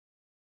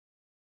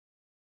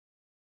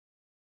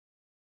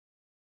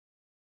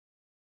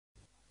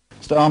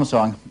Mr.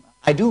 Armstrong,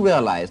 I do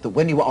realize that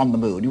when you were on the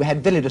moon, you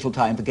had very little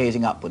time for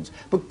gazing upwards.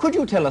 But could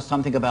you tell us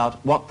something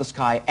about what the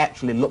sky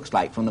actually looks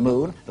like from the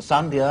moon, the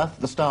sun, the earth,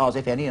 the stars,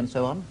 if any, and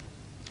so on?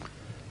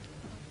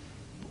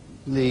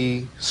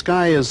 The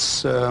sky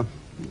is a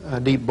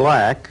deep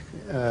black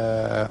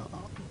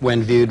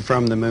when viewed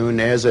from the moon,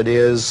 as it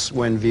is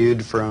when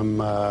viewed from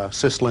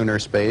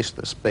cislunar space,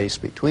 the space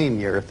between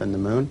the Earth and the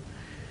moon.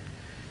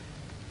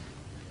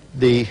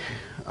 The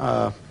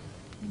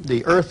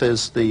Earth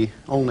is the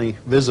only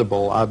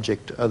visible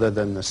object other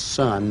than the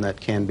sun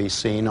that can be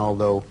seen,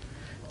 although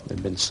there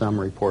have been some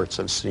reports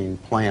of seeing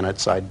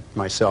planets. I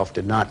myself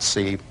did not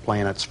see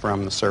planets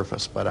from the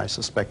surface, but I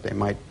suspect they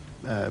might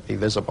be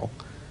visible.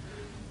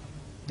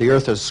 The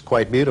Earth is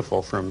quite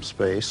beautiful from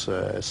space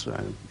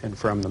and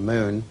from the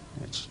moon.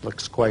 It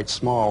looks quite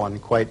small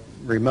and quite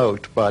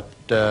remote, but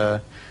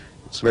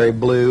it's very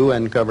blue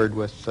and covered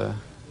with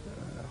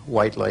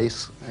white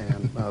lace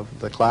and of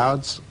the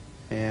clouds,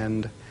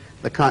 and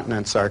the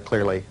continents are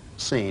clearly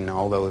seen,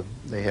 although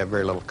they have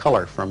very little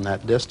color from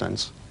that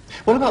distance.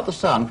 What about the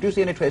sun? Could you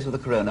see any trace of the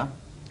corona?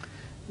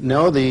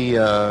 No,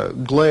 the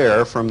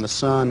glare from the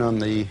sun on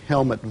the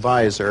helmet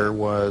visor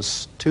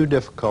was too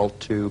difficult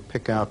to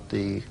pick out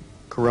the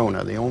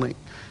corona. The only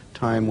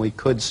time we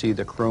could see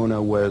the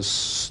corona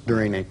was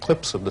during an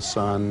eclipse of the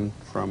sun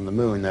from the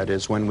moon. That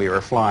is, when we were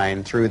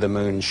flying through the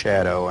moon's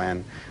shadow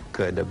and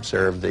could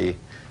observe the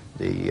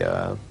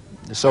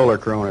solar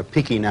corona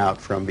peeking out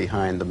from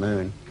behind the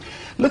moon.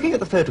 Looking at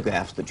the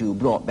photographs that you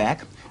brought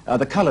back,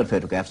 the colored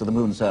photographs of the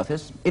moon's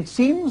surface, it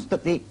seems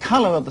that the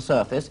color of the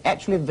surface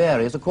actually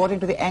varies according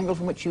to the angle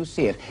from which you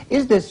see it.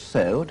 Is this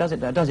so? Does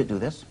it do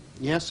this?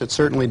 Yes, it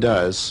certainly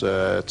does.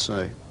 It's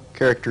a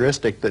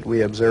characteristic that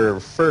we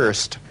observe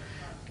first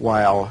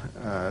while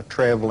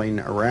traveling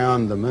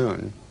around the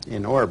moon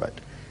in orbit.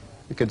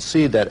 You could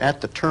see that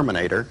at the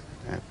terminator,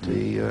 at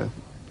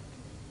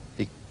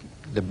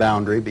the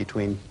boundary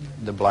between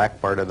the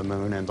black part of the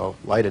moon and the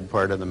lighted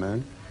part of the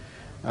moon,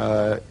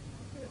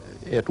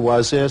 it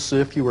was as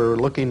if you were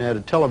looking at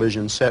a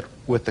television set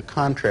with the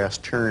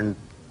contrast turned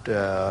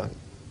to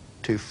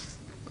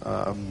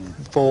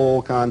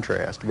full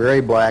contrast, very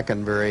black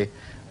and very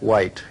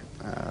white.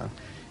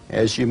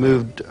 As you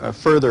moved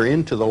further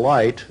into the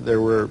light, there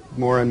were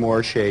more and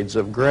more shades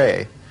of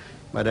gray.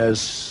 But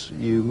as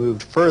you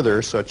moved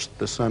further, such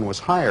the sun was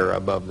higher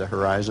above the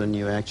horizon,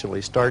 you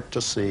actually start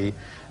to see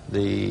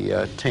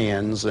the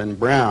tans and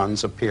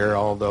browns appear,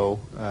 although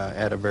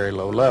at a very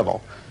low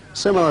level.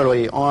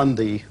 Similarly, on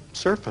the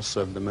surface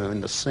of the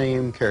moon, the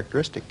same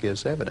characteristic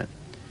is evident.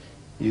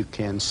 You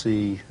can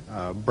see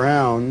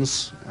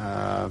browns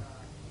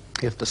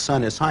if the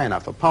sun is high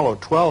enough. Apollo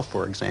 12,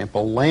 for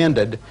example,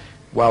 landed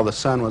while the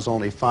sun was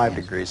only 5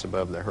 degrees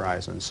above the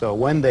horizon. So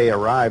when they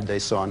arrived, they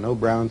saw no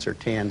browns or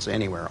tans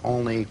anywhere,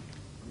 only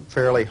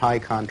fairly high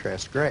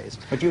contrast grays.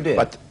 But you did?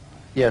 But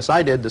yes,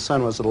 I did. The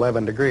sun was at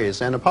 11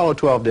 degrees. And Apollo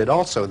 12 did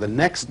also the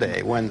next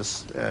day when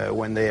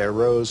they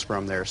arose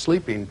from their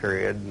sleeping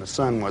period and the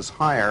sun was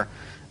higher.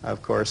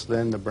 Of course,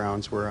 then the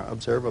browns were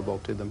observable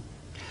to them.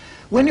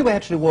 When you were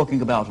actually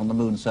walking about on the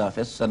moon's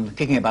surface and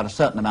kicking about a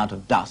certain amount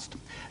of dust,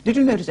 did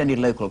you notice any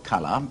local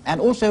color?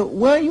 And also,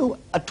 were you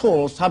at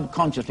all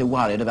subconsciously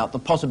worried about the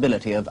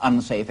possibility of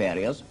unsafe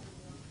areas?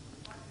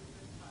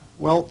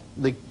 Well,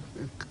 the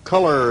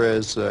color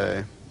is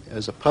a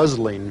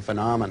puzzling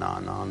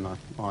phenomenon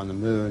on the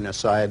moon,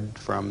 aside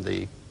from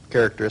the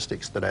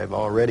characteristics that I've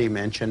already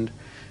mentioned.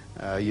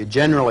 You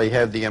generally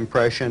have the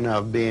impression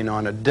of being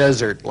on a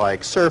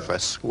desert-like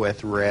surface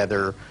with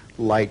rather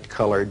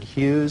light-colored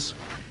hues.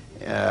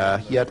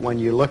 Yet when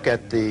you look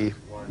at the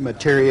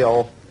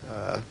material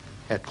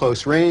at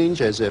close range,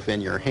 as if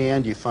in your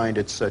hand, you find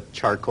it's a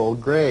charcoal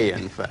gray,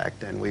 in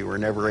fact, and we were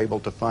never able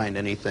to find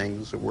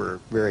anything that were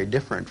very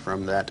different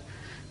from that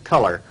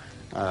color.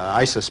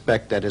 I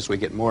suspect that as we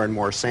get more and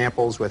more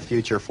samples with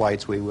future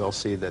flights, we will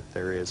see that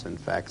there is, in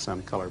fact,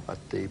 some color, but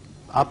the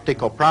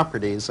optical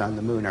properties on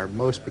the moon are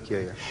most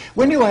peculiar.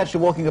 When you were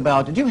actually walking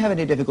about, did you have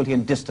any difficulty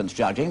in distance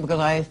judging?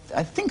 Because I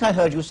think I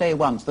heard you say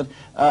once that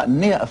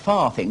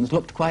far things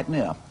looked quite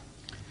near.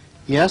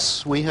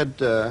 Yes, we had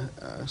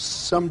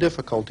some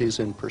difficulties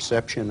in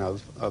perception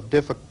of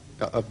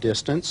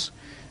distance.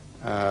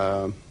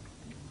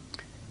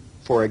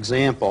 For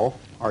example,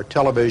 our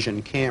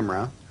television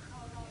camera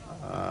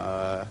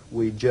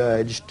we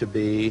judged to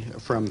be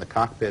from the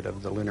cockpit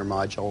of the lunar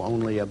module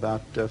only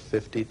about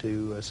 50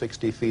 to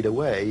 60 feet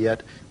away,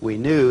 yet we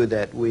knew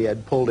that we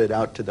had pulled it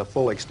out to the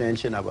full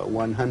extension of a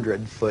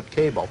 100-foot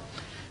cable.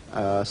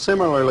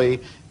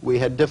 Similarly, we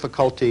had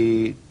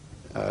difficulty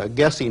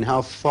guessing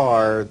how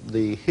far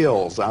the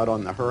hills out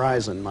on the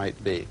horizon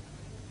might be.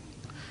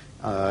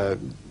 The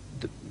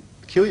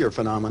peculiar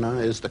phenomena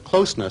is the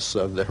closeness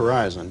of the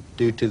horizon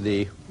due to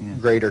the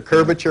greater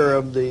curvature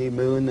of the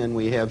moon than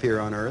we have here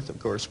on Earth, of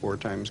course 4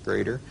 times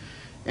greater,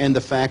 and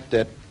the fact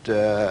that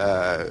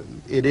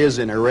it is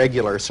an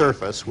irregular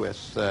surface with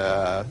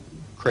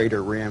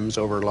crater rims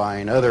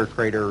overlying other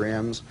crater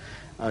rims.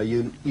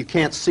 You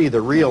can't see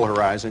the real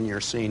horizon.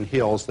 You're seeing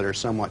hills that are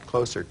somewhat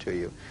closer to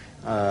you.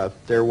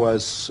 There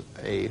was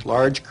a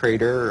large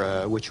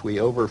crater which we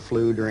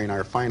overflew during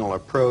our final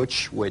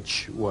approach,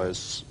 which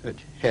it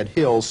had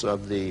hills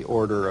of the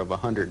order of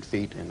 100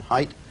 feet in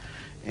height,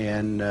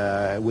 and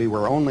we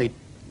were only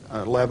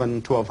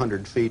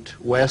 1,100 feet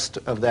west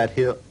of that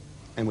hill,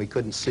 and we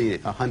couldn't see a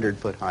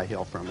 100-foot high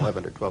hill from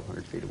 1,100 to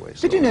 1,200 feet away.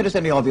 Did you notice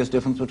any obvious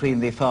difference between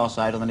the far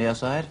side and the near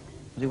side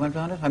as you went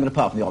round it? I mean,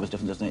 apart from the obvious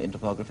differences in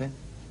topography?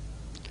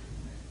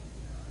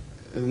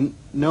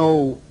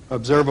 No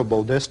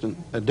observable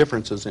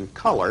differences in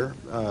color,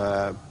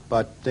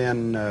 but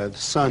then the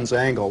sun's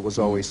angle was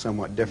always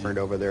somewhat different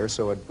over there,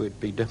 so it would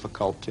be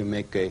difficult to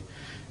make a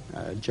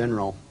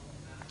general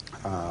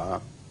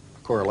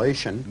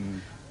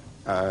correlation.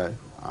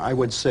 I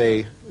would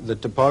say the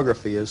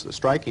topography is the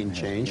striking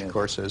change. Of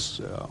course, as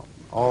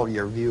all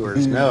your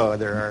viewers know,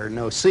 there are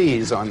no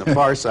seas on the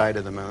far side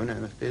of the moon,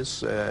 and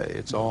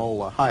it's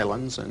all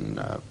highlands and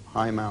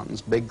high mountains,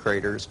 big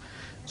craters.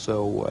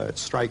 So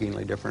it's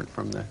strikingly different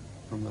from the.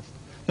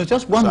 There's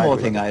just one more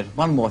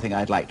thing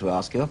I'd like to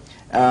ask you.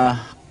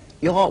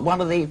 You're one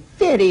of the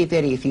very,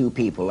 very few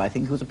people, I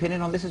think, whose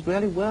opinion on this is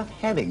really worth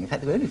having. In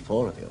fact, there are only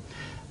 4 of you.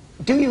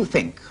 Do you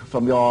think,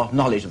 from your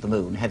knowledge of the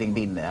moon, having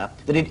been there,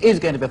 that it is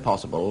going to be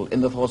possible in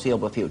the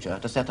foreseeable future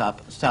to set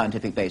up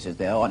scientific bases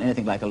there on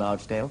anything like a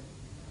large scale?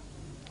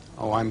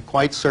 Oh, I'm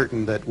quite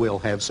certain that we'll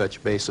have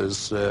such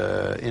bases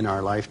in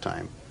our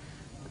lifetime.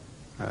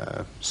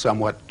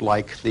 Somewhat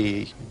like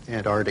the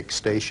Antarctic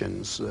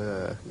stations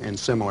and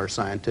similar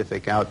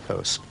scientific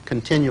outposts,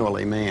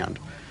 continually manned.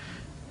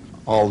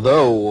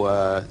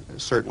 Although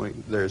certainly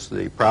there's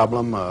the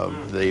problem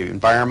of the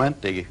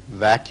environment, the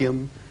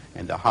vacuum,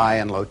 and the high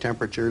and low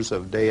temperatures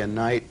of day and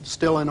night.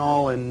 Still in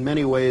all, in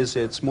many ways,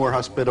 it's more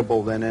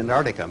hospitable than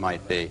Antarctica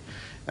might be.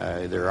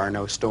 There are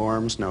no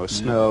storms, no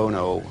snow,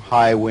 no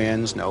high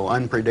winds, no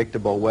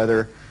unpredictable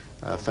weather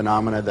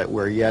phenomena that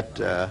we're yet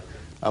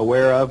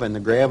aware of, and the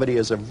gravity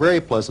is a very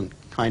pleasant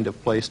kind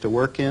of place to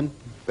work in,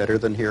 better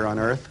than here on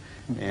Earth,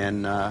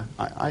 and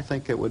I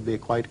think it would be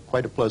quite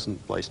a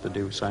pleasant place to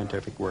do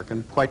scientific work,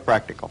 and quite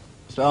practical.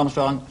 Mr.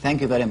 Armstrong, thank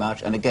you very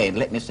much, and again,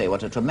 let me say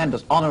what a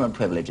tremendous honor and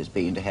privilege it's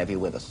been to have you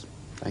with us.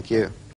 Thank you.